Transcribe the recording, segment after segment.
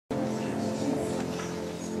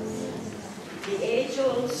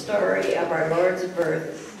spiritual story of our Lord's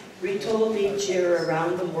birth, retold each year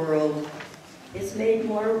around the world, is made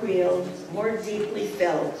more real, more deeply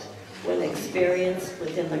felt when experienced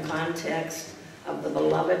within the context of the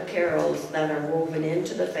beloved carols that are woven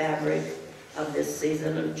into the fabric of this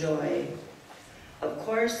season of joy. Of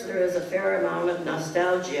course, there is a fair amount of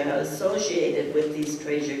nostalgia associated with these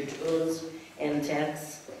treasured tunes and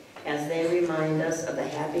texts, as they remind us of the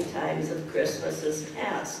happy times of Christmases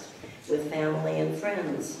past with family and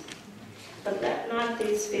friends. But let not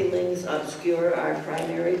these feelings obscure our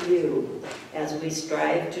primary view as we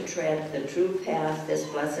strive to tread the true path this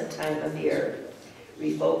blessed time of year,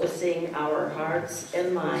 refocusing our hearts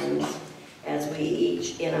and minds as we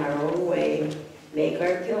each, in our own way, make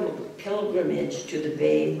our pilgrimage to the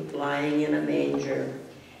babe lying in a manger.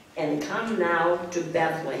 And come now to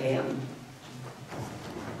Bethlehem.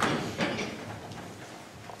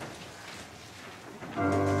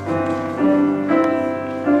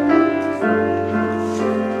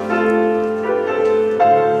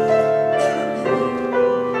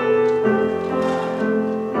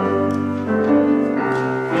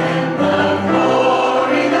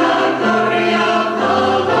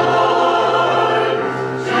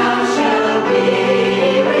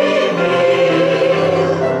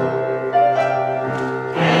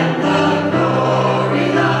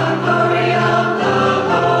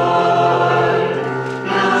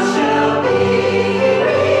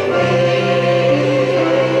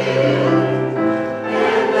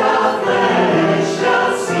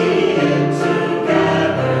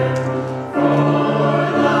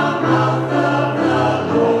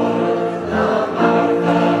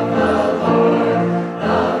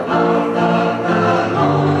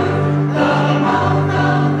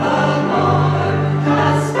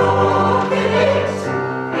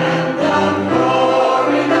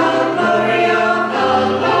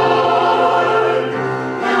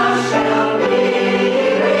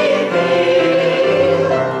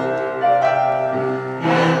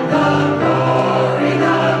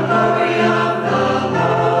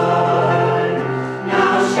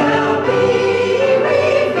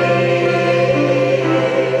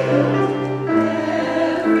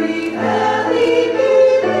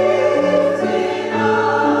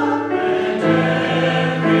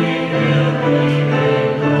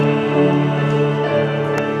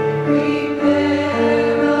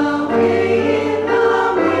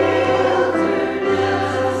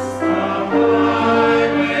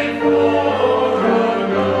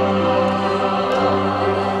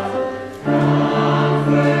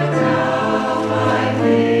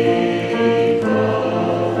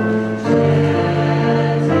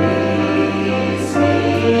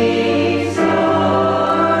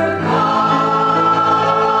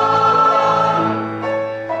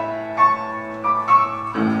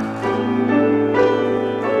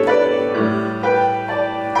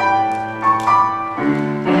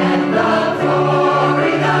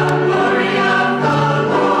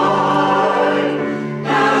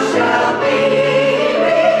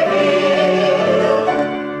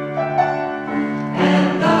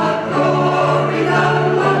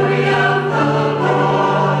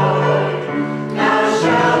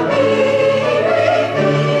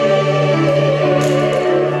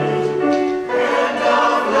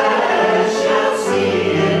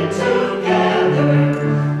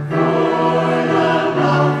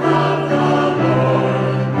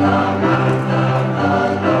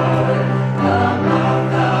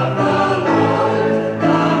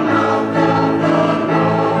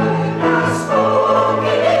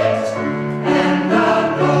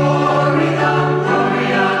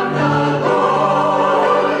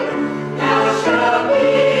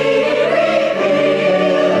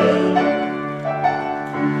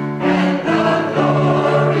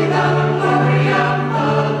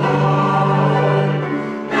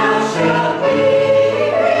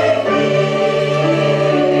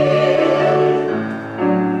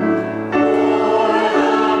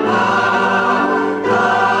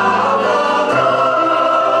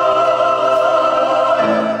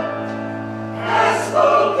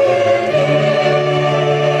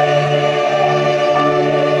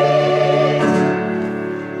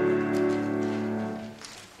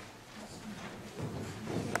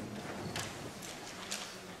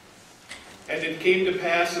 And it came to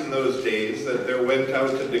pass in those days that there went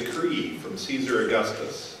out a decree from Caesar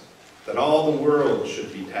Augustus that all the world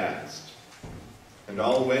should be taxed. And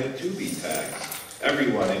all went to be taxed,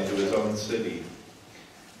 everyone into his own city.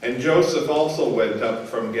 And Joseph also went up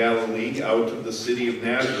from Galilee out of the city of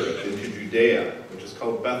Nazareth into Judea, which is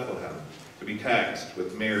called Bethlehem, to be taxed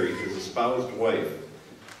with Mary, his espoused wife,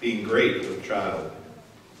 being great with child.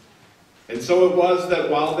 And so it was that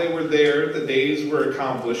while they were there, the days were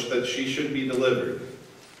accomplished that she should be delivered.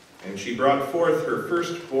 And she brought forth her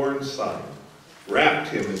firstborn son, wrapped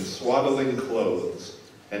him in swaddling clothes,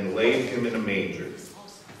 and laid him in a manger,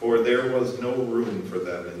 for there was no room for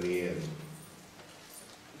them in the inn.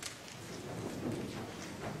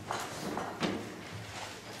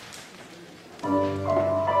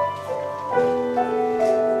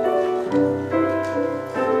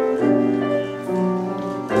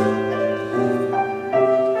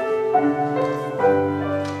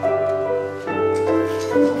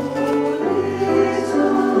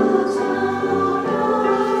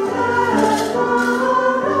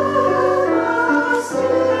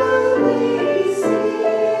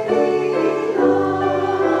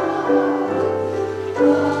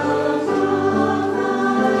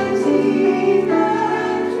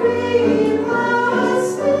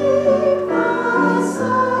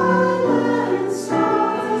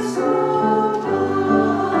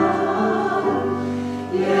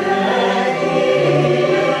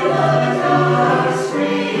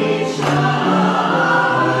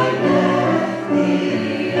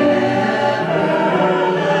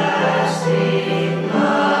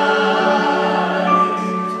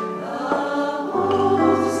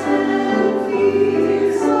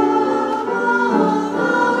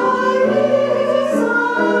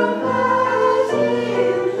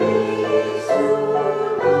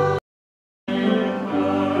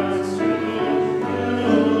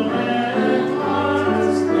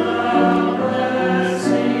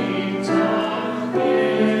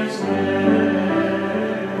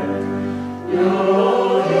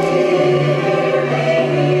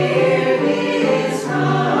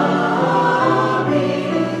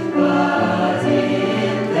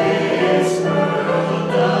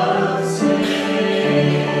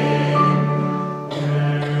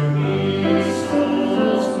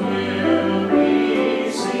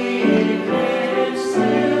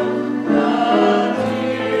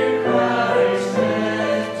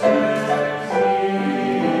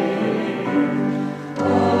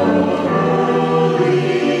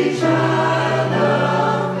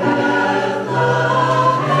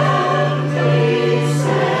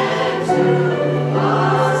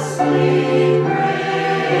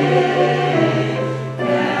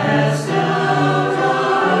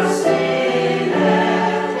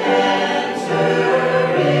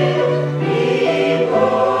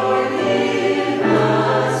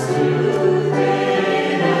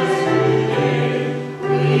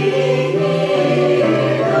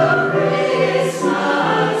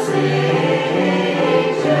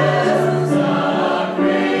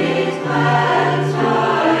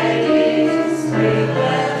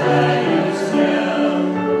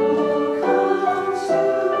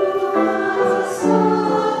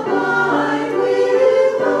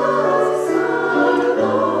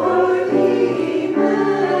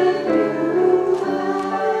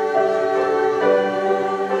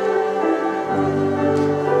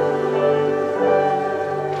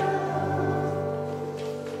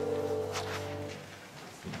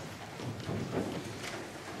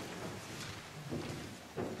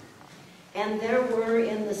 And there were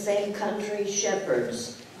in the same country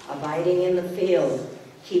shepherds, abiding in the field,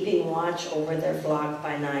 keeping watch over their flock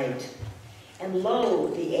by night. And lo,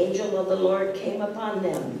 the angel of the Lord came upon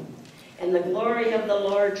them, and the glory of the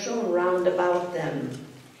Lord shone round about them,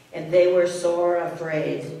 and they were sore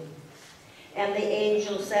afraid. And the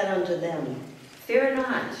angel said unto them, Fear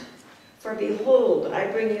not, for behold,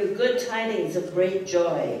 I bring you good tidings of great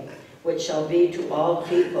joy, which shall be to all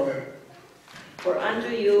people. For unto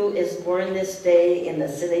you is born this day in the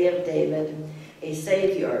city of David a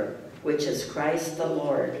Savior, which is Christ the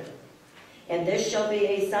Lord. And this shall be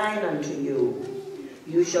a sign unto you.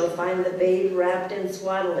 You shall find the babe wrapped in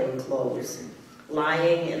swaddling clothes,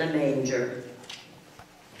 lying in a manger.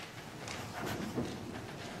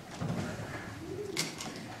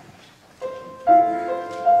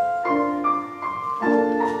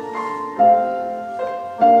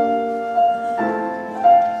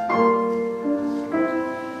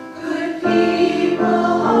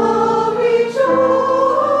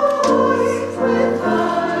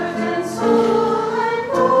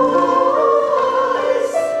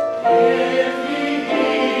 If ye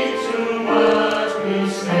heed to what we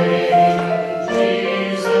say,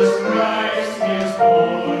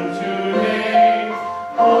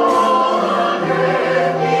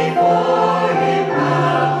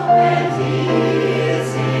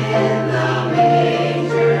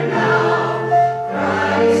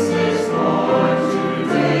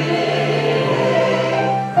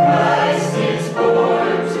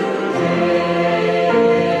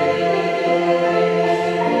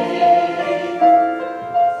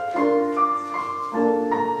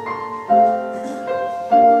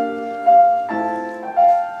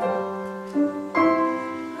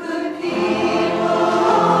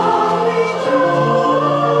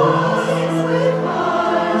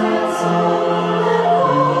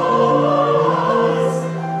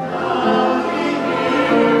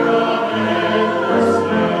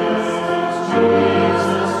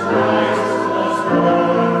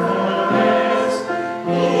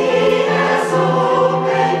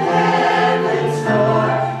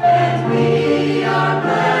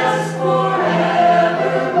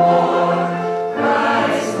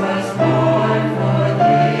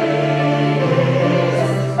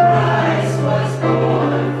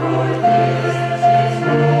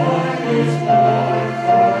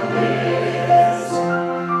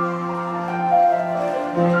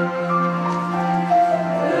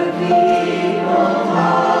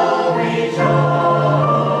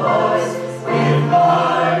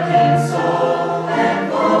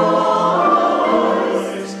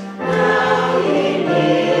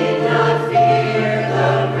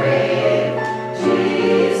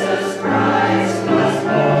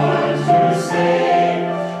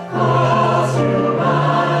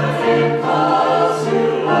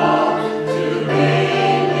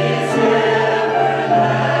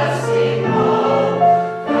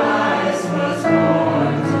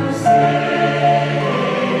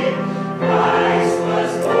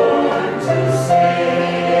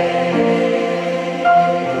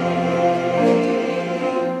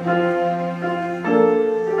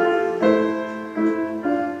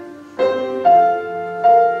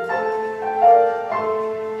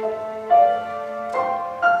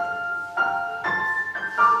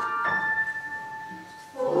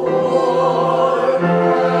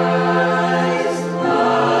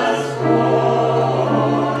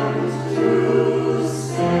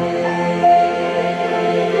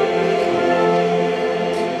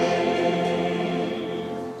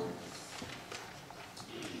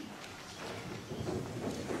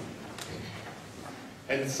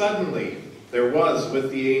 suddenly there was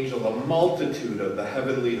with the angel a multitude of the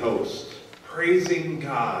heavenly host, praising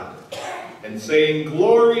God and saying,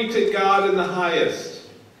 "Glory to God in the highest,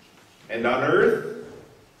 and on earth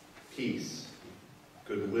peace,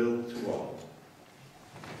 goodwill to all."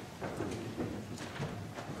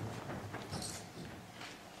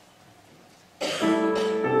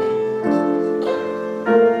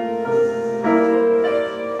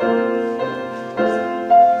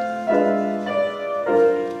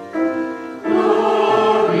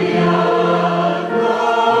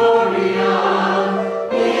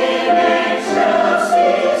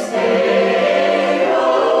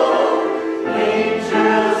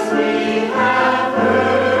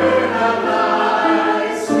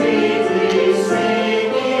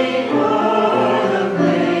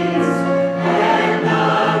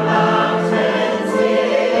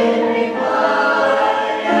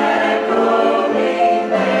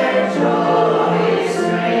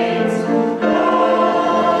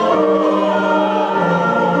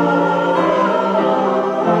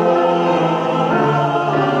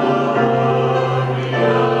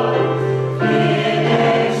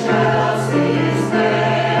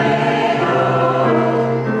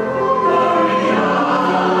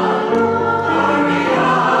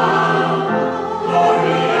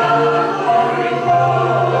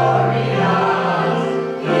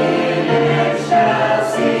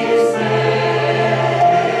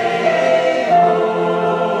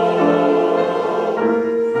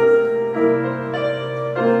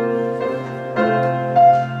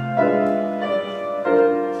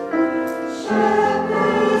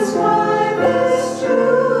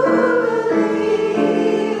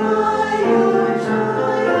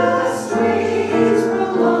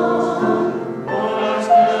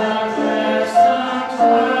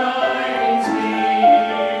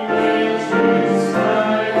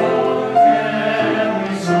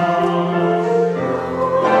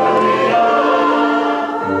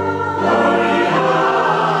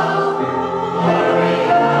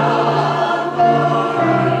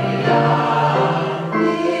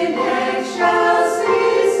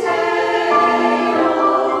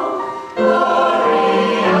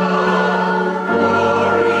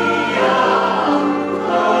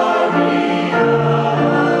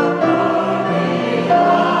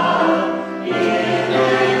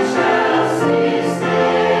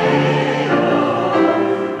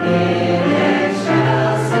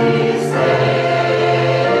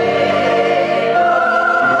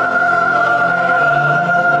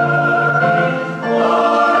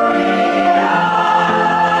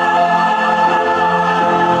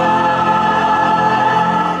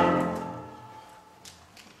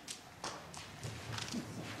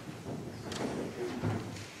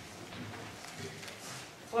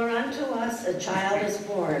 For unto us a child is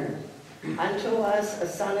born, unto us a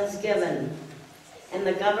son is given, and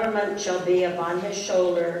the government shall be upon his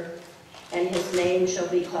shoulder, and his name shall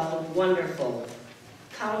be called Wonderful,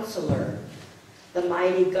 Counselor, the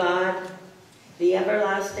Mighty God, the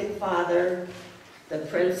Everlasting Father, the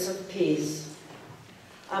Prince of Peace.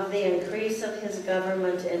 Of the increase of his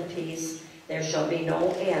government and peace there shall be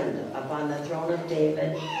no end upon the throne of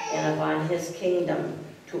David and upon his kingdom,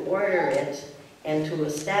 to order it and to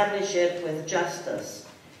establish it with justice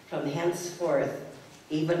from henceforth,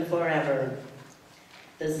 even forever.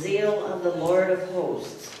 The zeal of the Lord of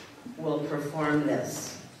hosts will perform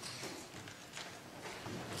this.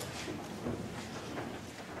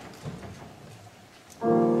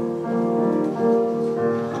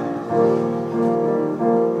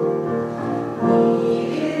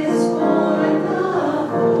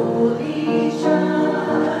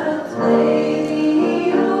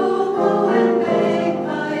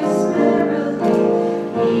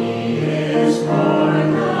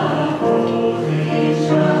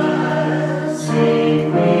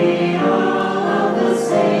 Sing we all of the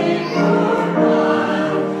same.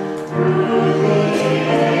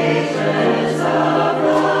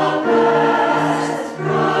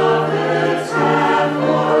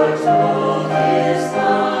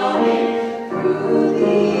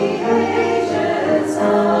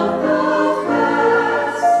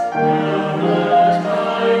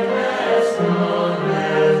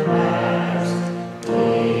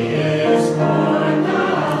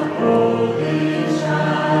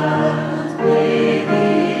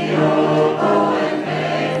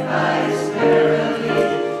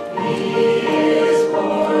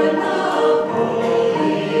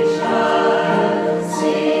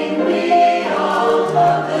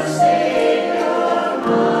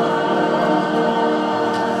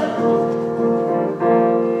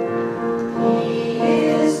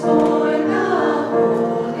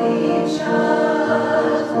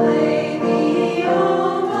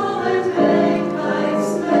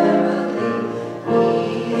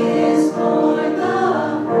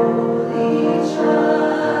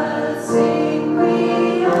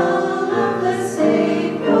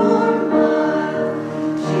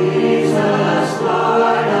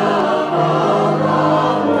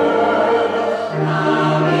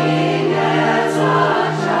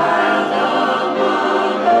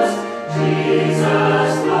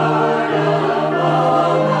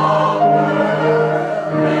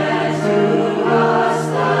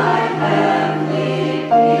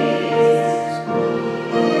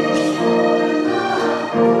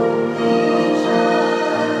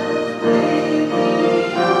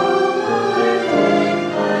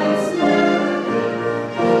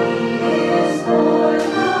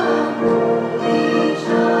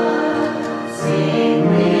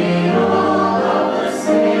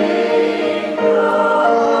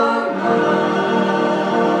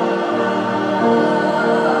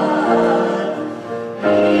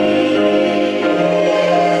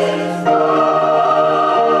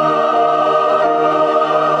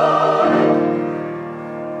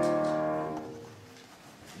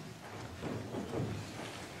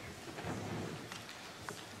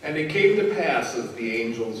 And it came to pass, as the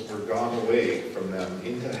angels were gone away from them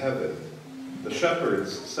into heaven, the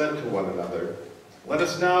shepherds said to one another, Let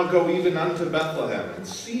us now go even unto Bethlehem, and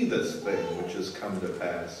see this thing which is come to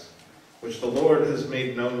pass, which the Lord has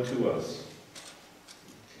made known to us.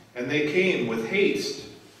 And they came with haste,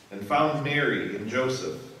 and found Mary and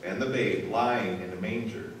Joseph and the babe lying in a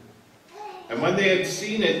manger. And when they had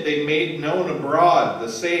seen it, they made known abroad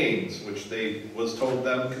the sayings which was told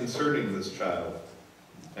them concerning this child.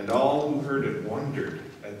 And all who heard it wondered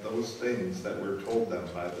at those things that were told them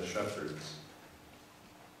by the shepherds.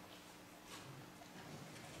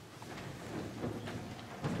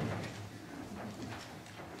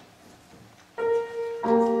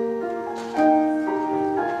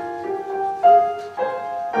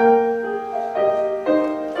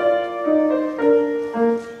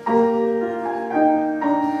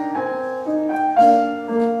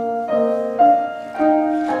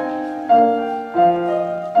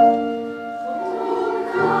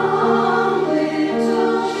 Come,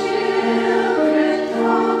 little children.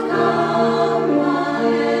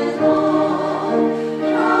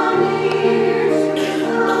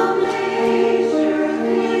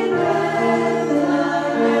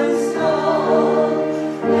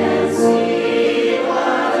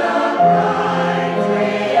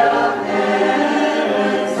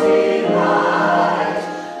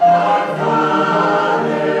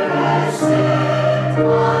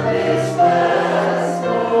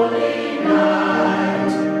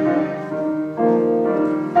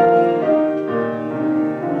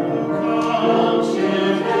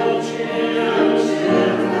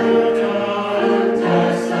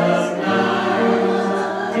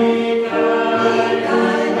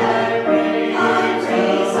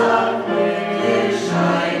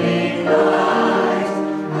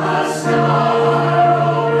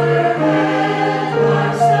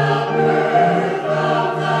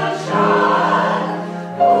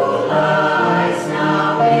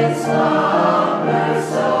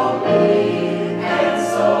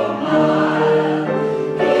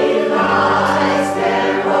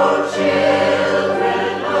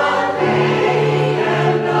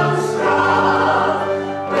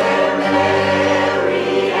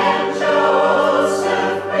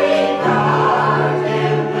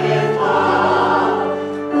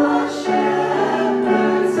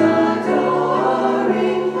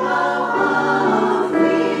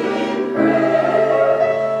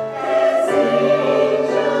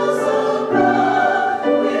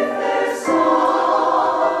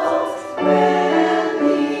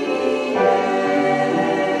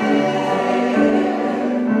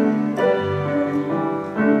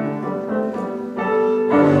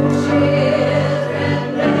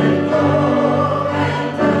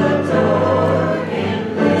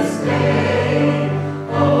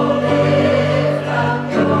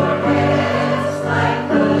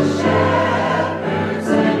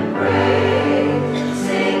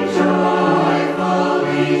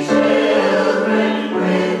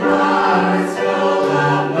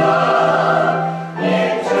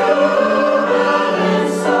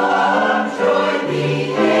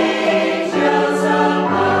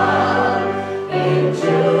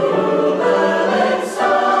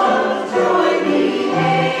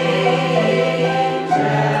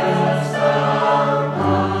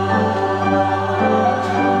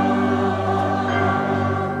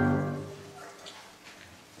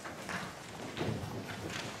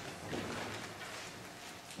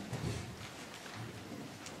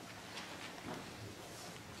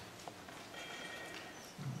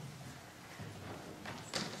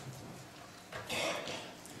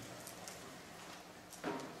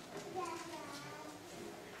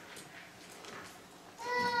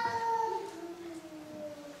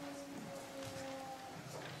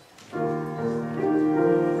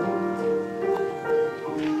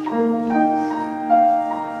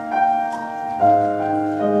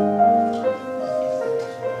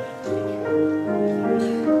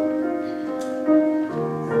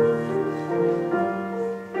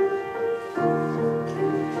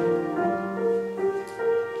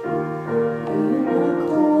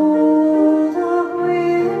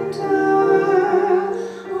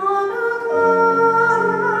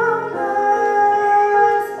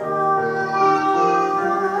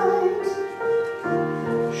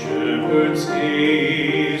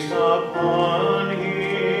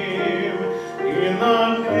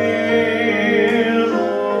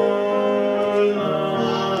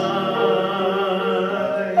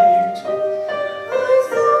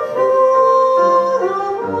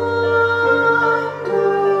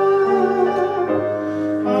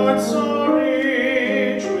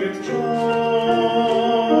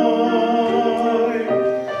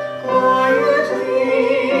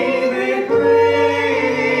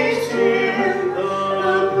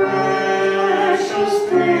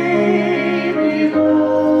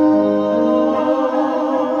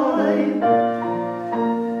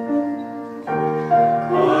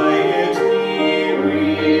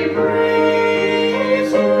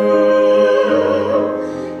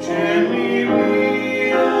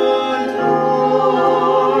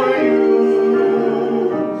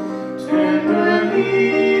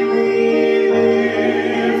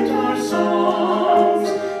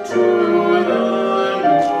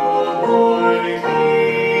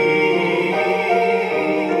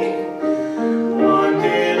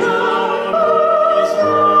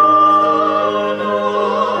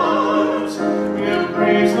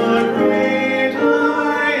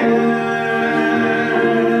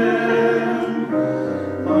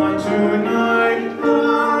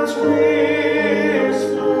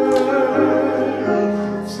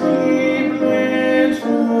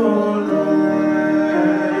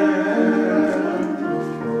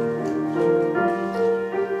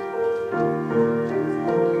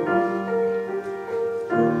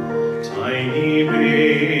 tiny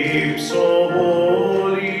babe so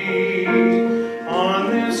holy on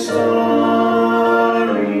this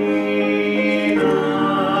starry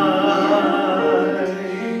night.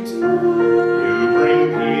 You bring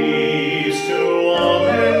peace to all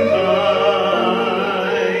mankind.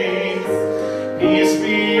 Peace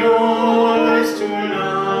be yours tonight.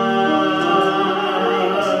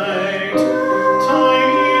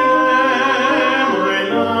 Tiny lamb, I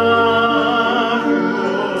love you.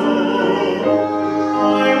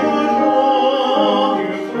 I would hold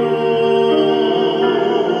you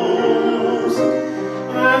close.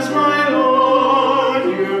 As my Lord,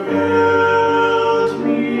 you held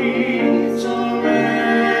me so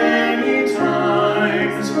many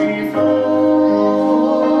times before.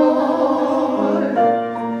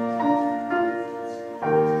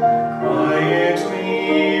 Quietly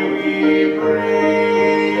we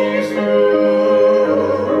praise you,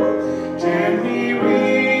 gently we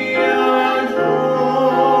adore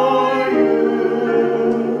you,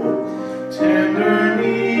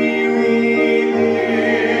 tenderly we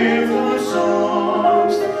lift our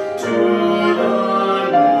songs to the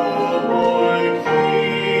newborn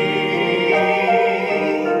King.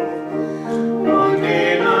 One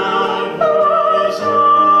day loud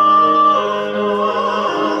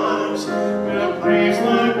hosannas will praise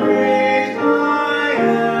the great I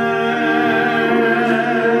am.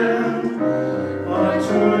 But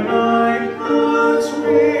tonight God's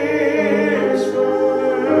whisper,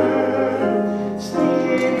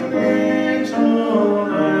 sleep little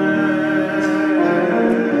lamb.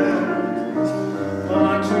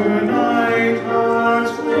 But tonight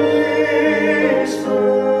God's whisper,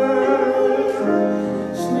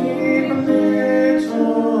 sleep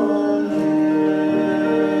little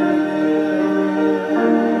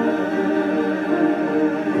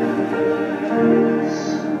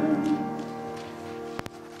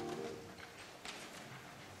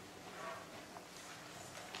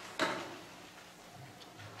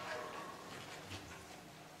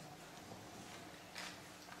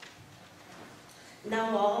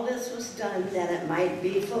Now all this was done that it might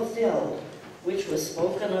be fulfilled, which was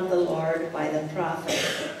spoken of the Lord by the prophet,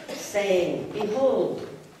 saying, Behold,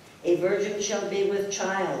 a virgin shall be with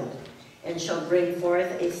child, and shall bring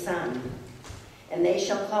forth a son, and they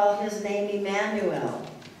shall call his name Emmanuel,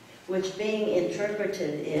 which being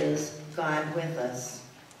interpreted is God with us.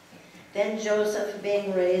 Then Joseph,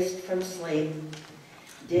 being raised from sleep,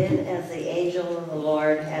 did as the angel of the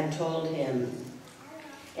Lord had told him,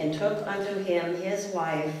 and took unto him his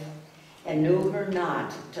wife, and knew her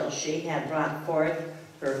not till she had brought forth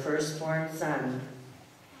her firstborn son.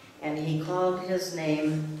 And he called his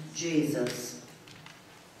name Jesus.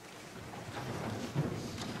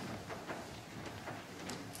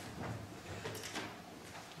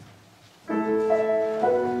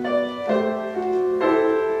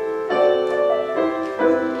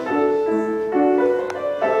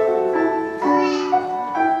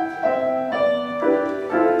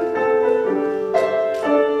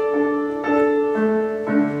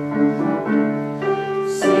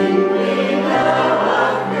 Sing we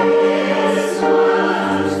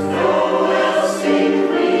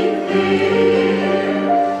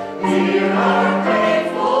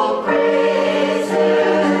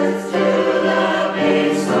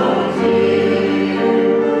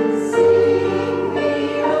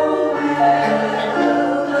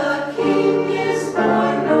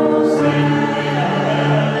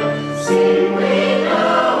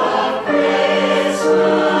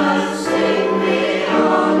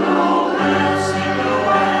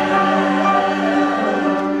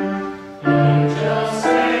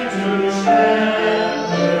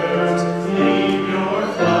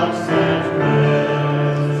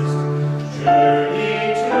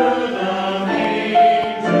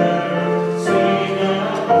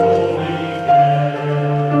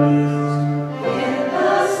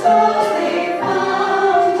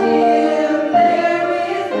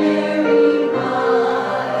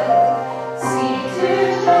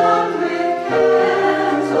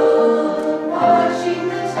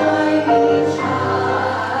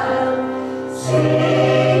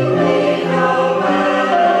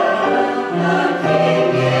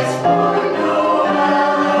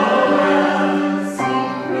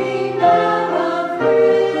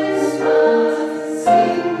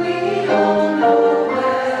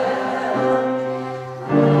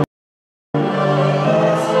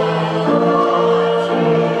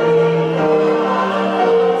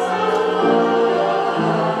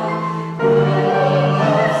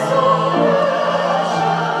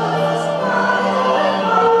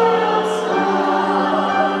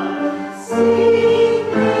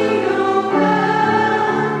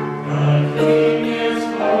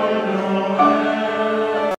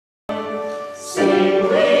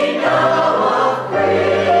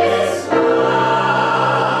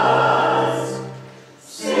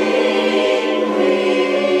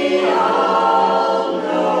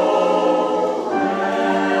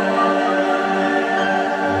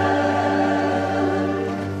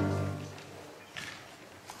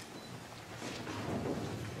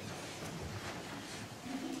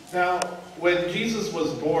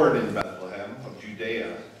in Bethlehem of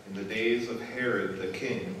Judea in the days of Herod the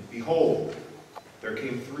king, behold, there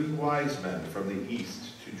came 3 wise men from the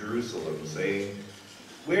east to Jerusalem, saying,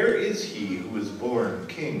 Where is he who is born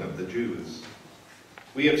King of the Jews?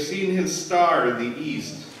 We have seen his star in the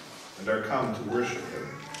east and are come to worship him.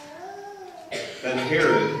 Then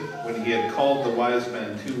Herod, when he had called the wise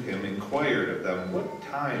men to him, inquired of them what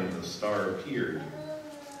time the star appeared.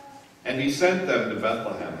 And he sent them to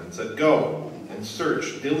Bethlehem and said, Go and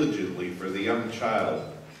search diligently for the young child,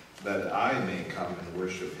 that I may come and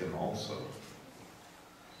worship him also.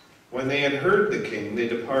 When they had heard the king, they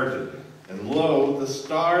departed, and lo, the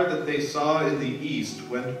star that they saw in the east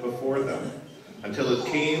went before them, until it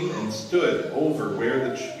came and stood over where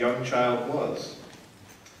the young child was.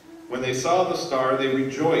 When they saw the star, they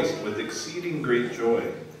rejoiced with exceeding great joy.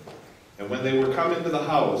 And when they were come into the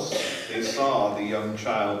house, they saw the young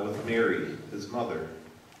child with Mary, his mother,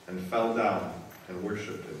 and fell down and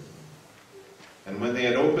worshipped him. And when they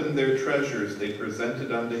had opened their treasures, they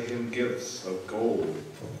presented unto him gifts of gold,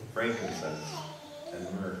 frankincense, and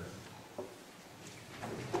myrrh.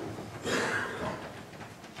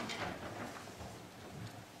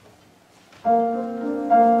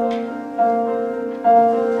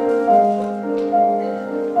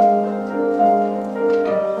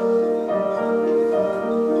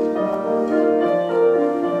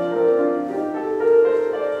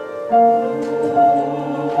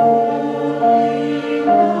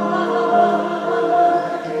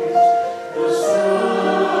 The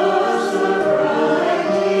stars are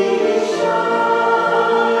brightly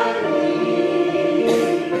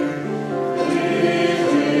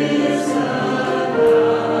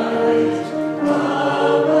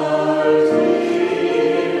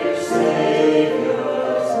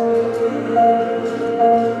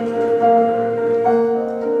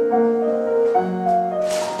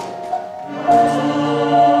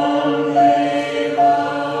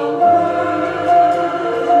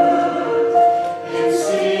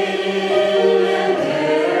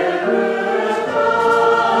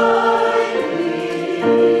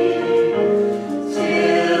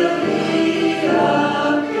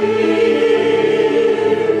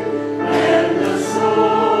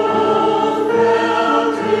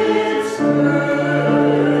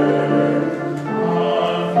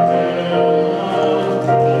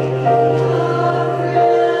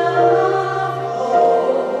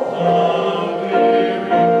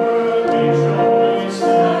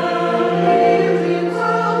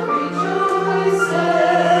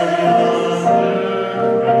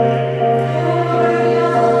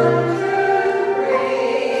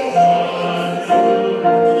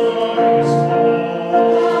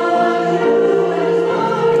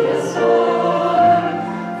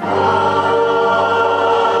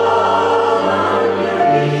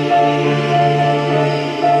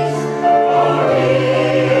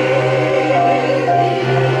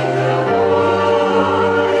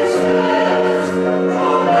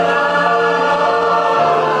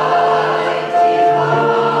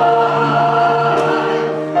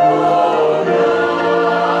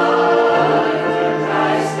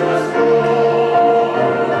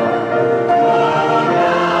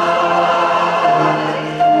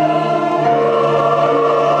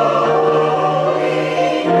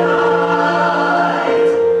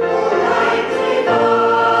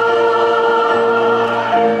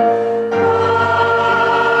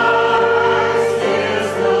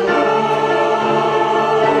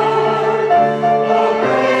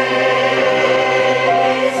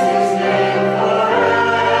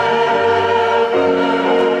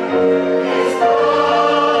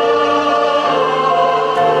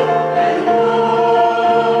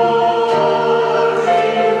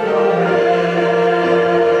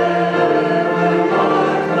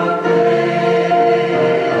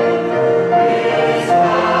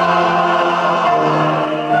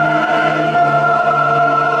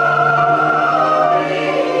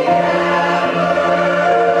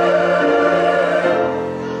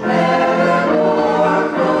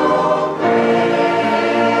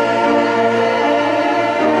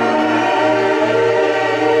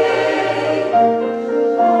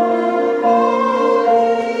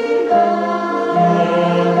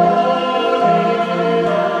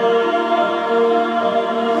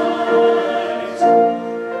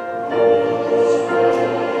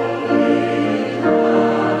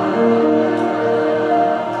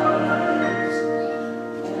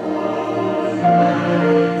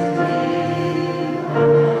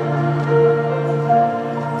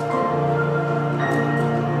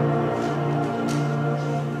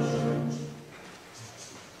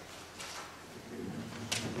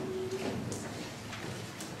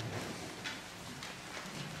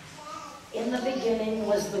In the beginning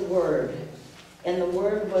was the Word, and the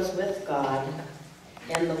Word was with God,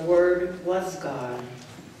 and the Word was God.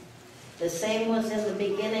 The same was in the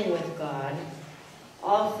beginning with God.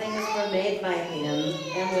 All things were made by him,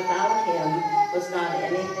 and without him was not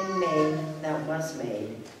anything made that was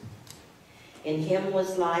made. In him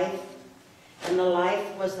was life, and the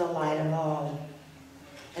life was the light of all.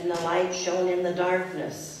 And the light shone in the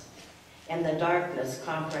darkness, and the darkness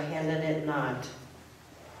comprehended it not.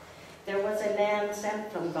 There was a man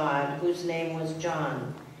sent from God whose name was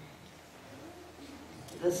John.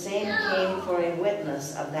 The same came for a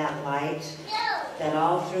witness of that light, that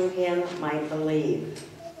all through him might believe.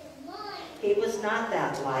 He was not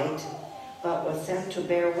that light, but was sent to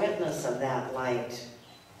bear witness of that light.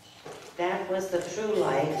 That was the true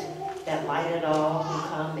light that lighted all who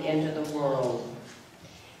come into the world.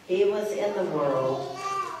 He was in the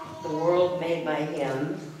world made by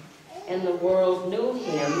him, and the world knew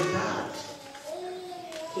him not.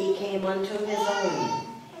 He came unto his own,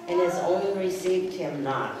 and his own received him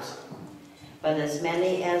not. But as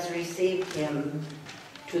many as received him,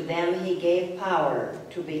 to them he gave power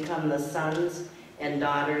to become the sons and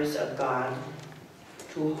daughters of God,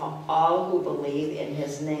 to all who believe in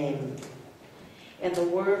his name. And the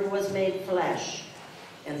Word was made flesh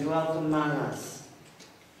and dwelt among us.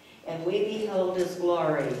 And we beheld his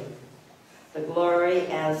glory, the glory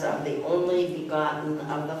as of the only begotten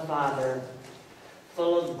of the Father,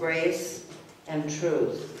 full of grace and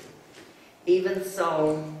truth. Even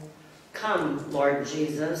so, come, Lord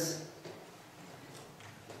Jesus.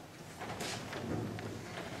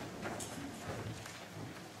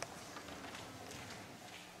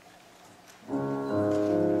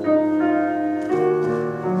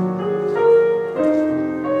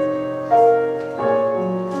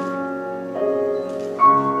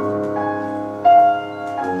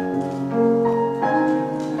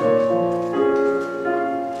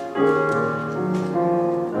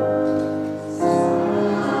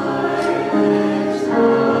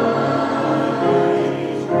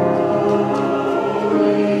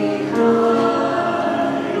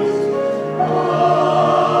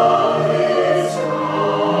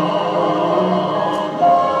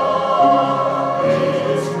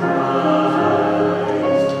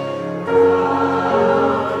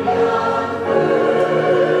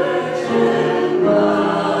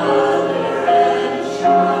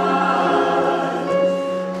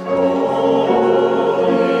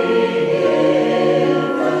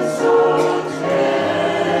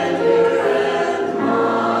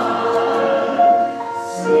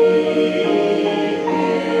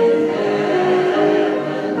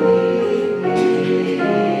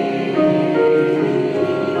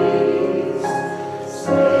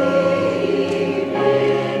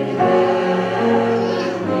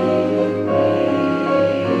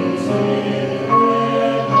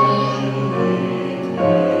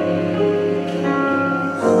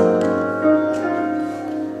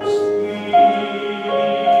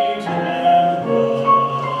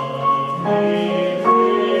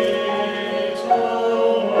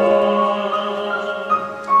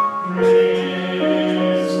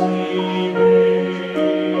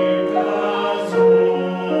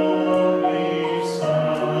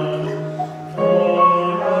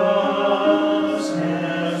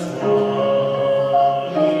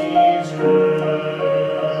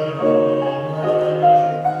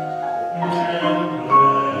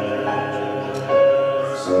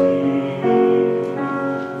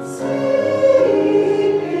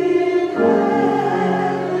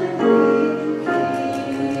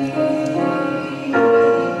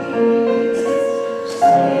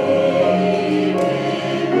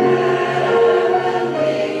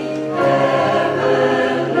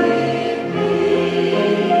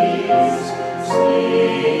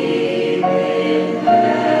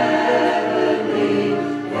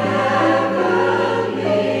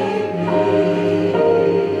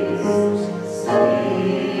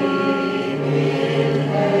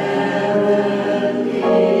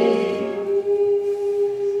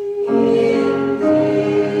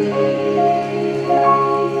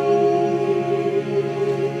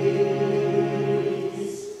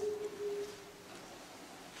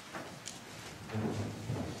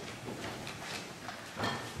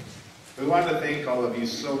 We want to thank all of you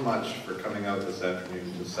so much for coming out this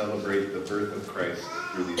afternoon to celebrate the birth of Christ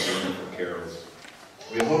through these wonderful carols.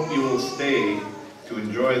 We hope you will stay to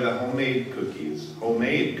enjoy the homemade cookies,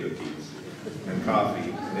 and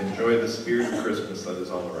coffee, and enjoy the spirit of Christmas that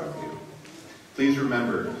is all around you. Please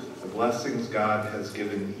remember the blessings God has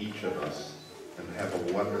given each of us, and have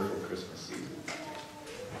a wonderful Christmas season.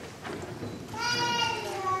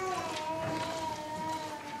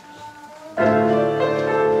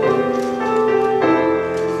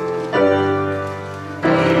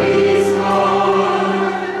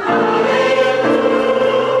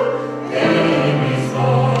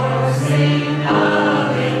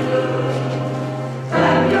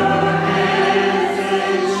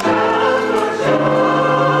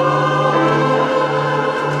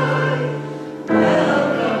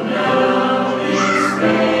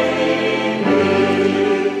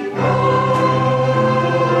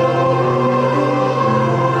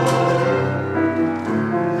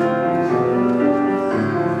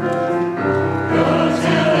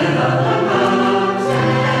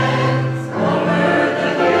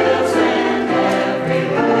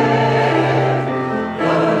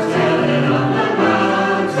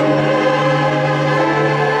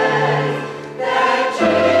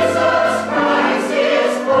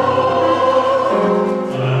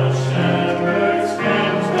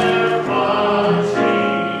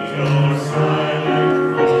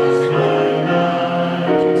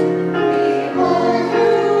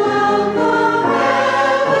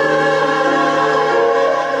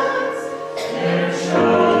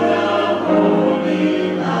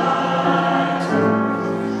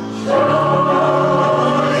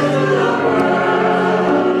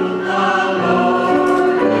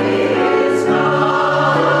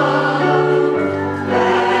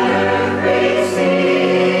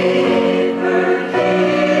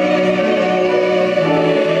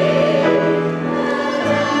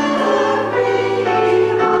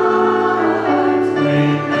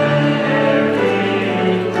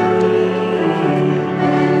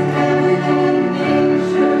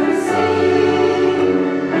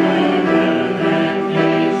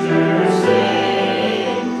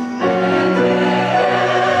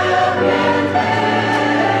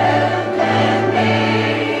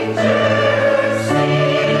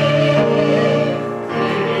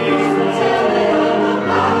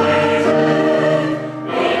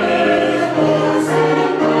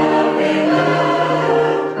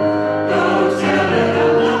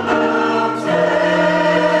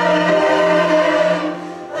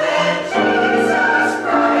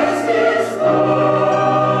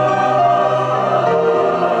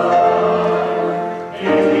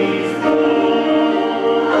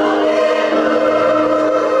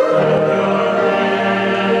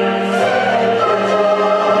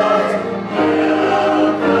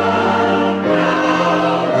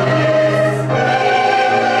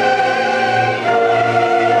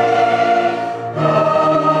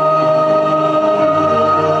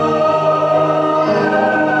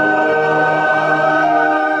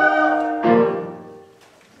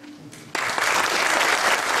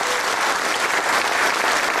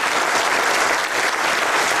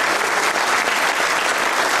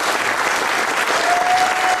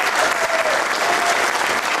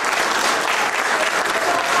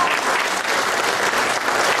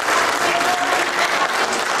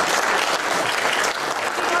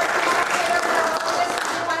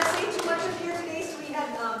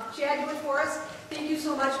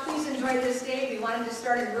 to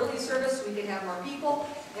start an early service so we can have more people.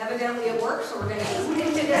 Evidently it works, so we're going to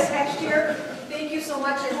continue this next year. Thank you so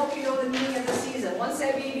much. I hope you know the meaning of the season. Once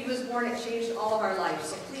that baby was born, it changed all of our lives.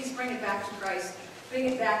 So please bring it back to Christ, bring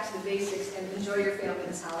it back to the basics, and enjoy your family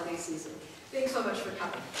this holiday season. Thanks so much for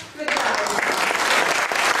coming. Good job, everybody.